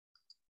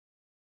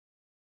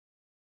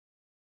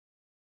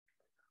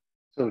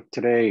So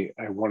today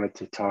I wanted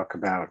to talk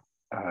about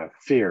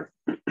fear,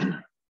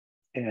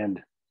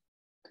 and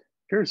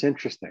fear is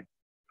interesting.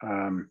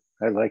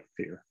 I like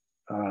fear.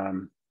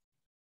 Um,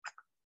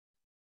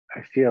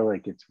 I feel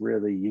like it's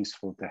really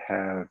useful to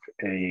have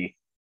a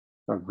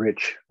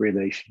rich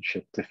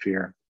relationship to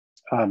fear.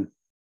 Um,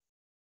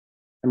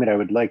 I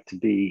would like to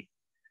be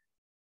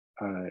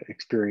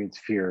experience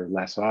fear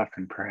less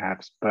often,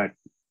 perhaps, but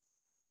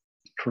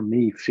for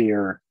me,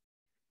 fear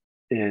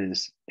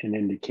is an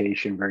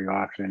indication very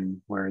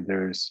often where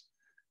there's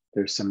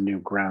some new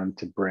ground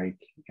to break.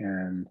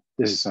 And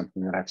this is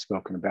something that I've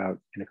spoken about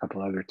in a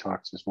couple other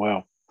talks as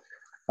well.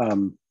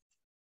 Um,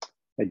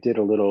 I did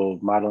a little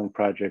modeling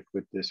project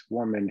with this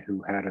woman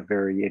who had a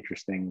very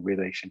interesting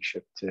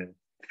relationship to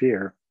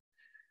fear,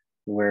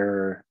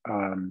 where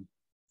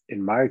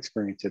in my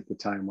experience at the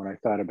time, when I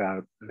thought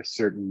about a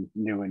certain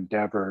new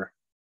endeavor,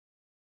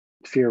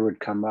 fear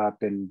would come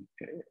up, and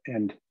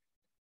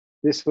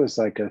this was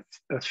like a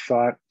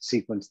thought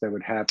sequence that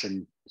would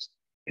happen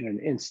in an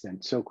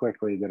instant so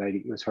quickly that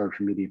it was hard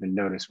for me to even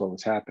notice what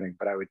was happening.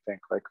 But I would think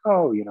like,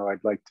 oh,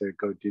 I'd like to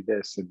go do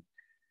this. And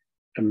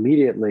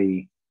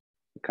immediately,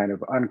 kind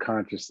of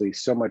unconsciously,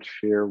 so much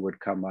fear would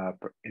come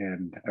up,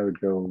 and I would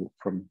go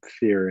from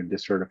fear into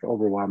sort of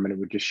overwhelm, and it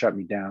would just shut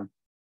me down.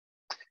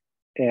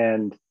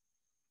 And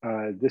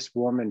this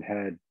woman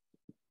had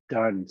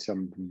done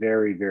some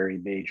very, very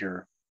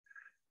major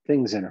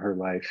things in her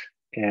life,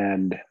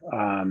 and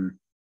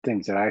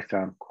things that I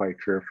found quite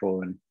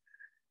fearful. And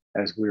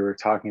as we were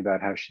talking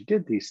about how she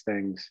did these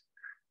things,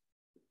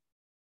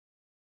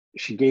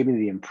 she gave me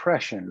the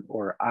impression,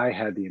 or I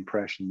had the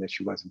impression, that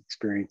she wasn't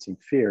experiencing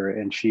fear.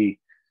 And she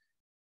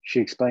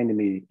explained to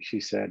me,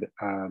 she said,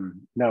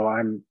 no,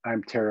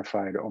 I'm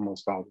terrified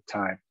almost all the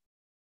time.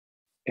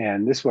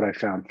 And this is what I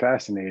found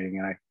fascinating.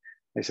 And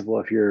I said,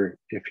 well, if you're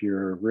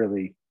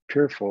really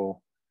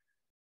fearful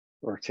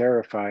or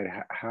terrified,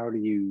 how do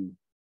you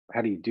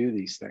do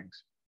these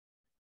things?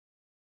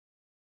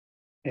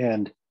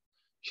 And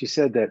she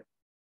said that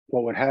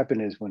what would happen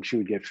is when she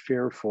would get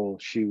fearful,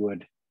 she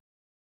would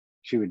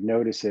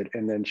notice it,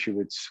 and then she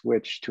would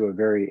switch to a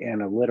very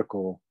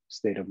analytical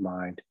state of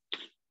mind,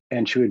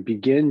 and she would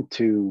begin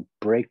to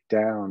break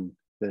down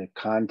the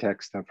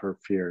context of her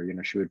fear.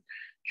 She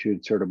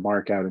would sort of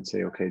mark out and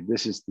say, okay,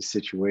 this is the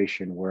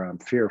situation where I'm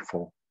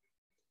fearful.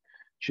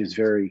 She was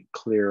very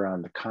clear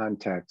on the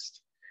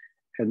context.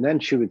 And then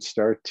she would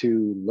start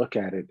to look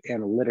at it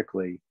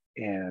analytically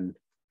and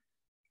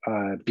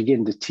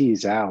begin to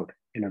tease out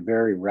in a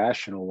very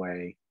rational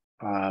way,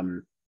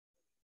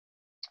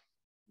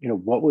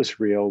 what was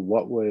real,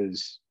 what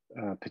was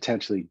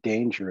potentially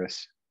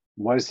dangerous,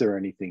 was there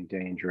anything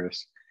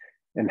dangerous,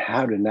 and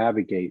how to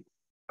navigate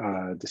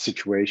the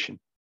situation.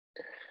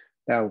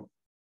 Now,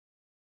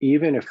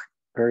 even if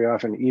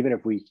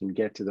we can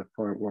get to the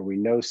point where we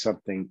know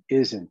something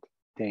isn't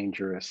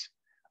dangerous,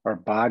 our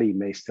body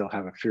may still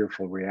have a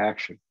fearful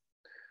reaction.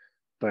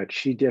 But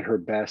she did her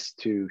best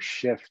to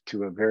shift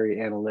to a very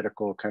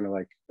analytical, kind of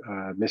like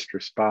Mr.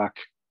 Spock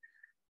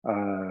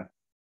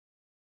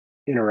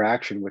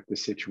interaction with the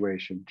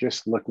situation,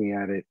 just looking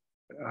at it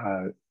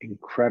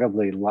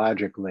incredibly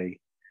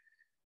logically,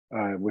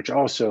 which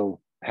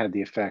also had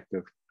the effect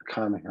of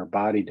calming her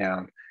body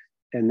down.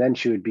 And then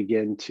she would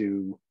begin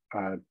to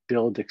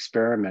build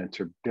experiments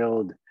or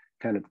build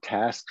kind of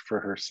tasks for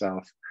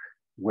herself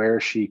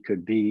where she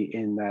could be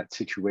in that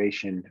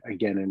situation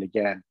again and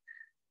again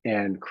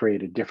and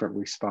create a different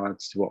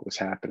response to what was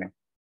happening.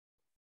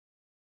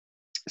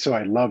 So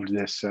I loved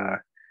this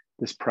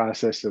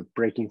process of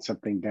breaking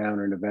something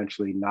down and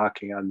eventually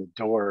knocking on the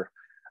door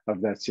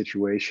of that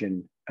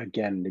situation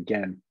again and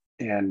again.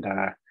 And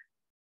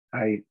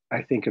I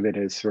think of it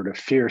as sort of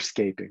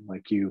fearscaping,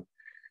 like you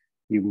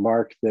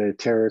mark the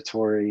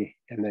territory,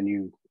 and then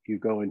you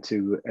go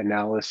into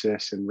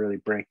analysis and really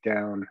break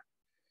down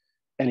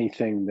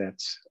anything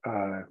that's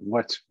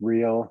what's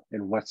real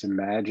and what's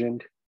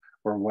imagined,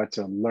 or what's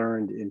a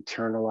learned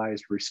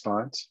internalized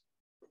response,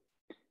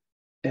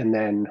 and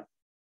then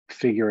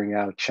figuring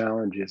out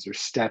challenges or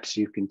steps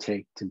you can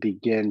take to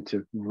begin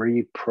to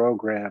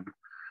reprogram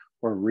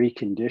or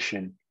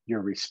recondition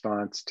your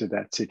response to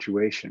that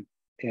situation.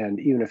 And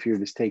even if you're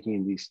just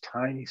taking these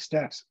tiny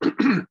steps,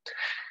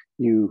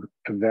 you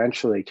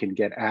eventually can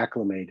get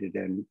acclimated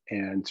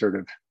and sort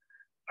of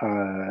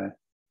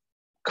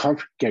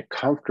get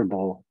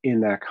comfortable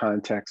in that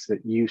context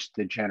that used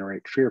to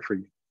generate fear for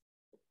you.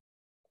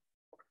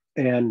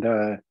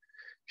 And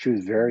she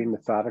was very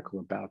methodical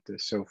about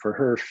this. So for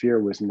her,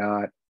 fear was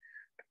not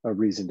a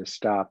reason to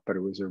stop, but it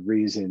was a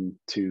reason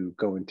to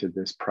go into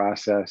this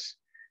process,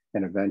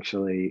 and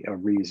eventually a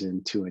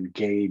reason to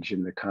engage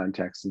in the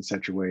context in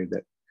such a way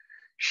that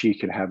she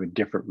could have a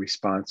different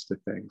response to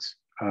things.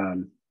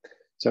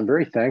 So I'm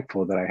very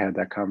thankful that I had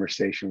that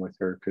conversation with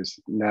her, because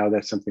now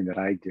that's something that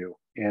I do.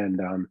 And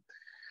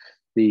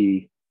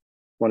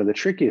one of the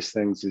trickiest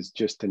things is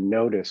just to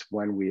notice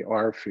when we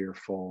are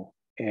fearful,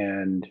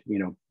 and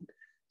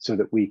so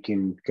that we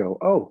can go,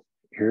 oh,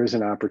 here's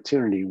an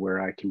opportunity where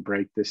I can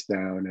break this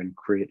down and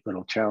create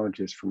little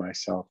challenges for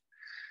myself.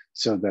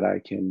 so that I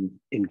can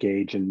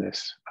engage in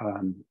this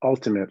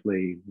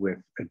ultimately with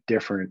a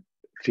different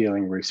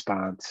feeling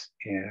response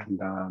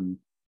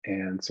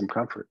and some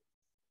comfort.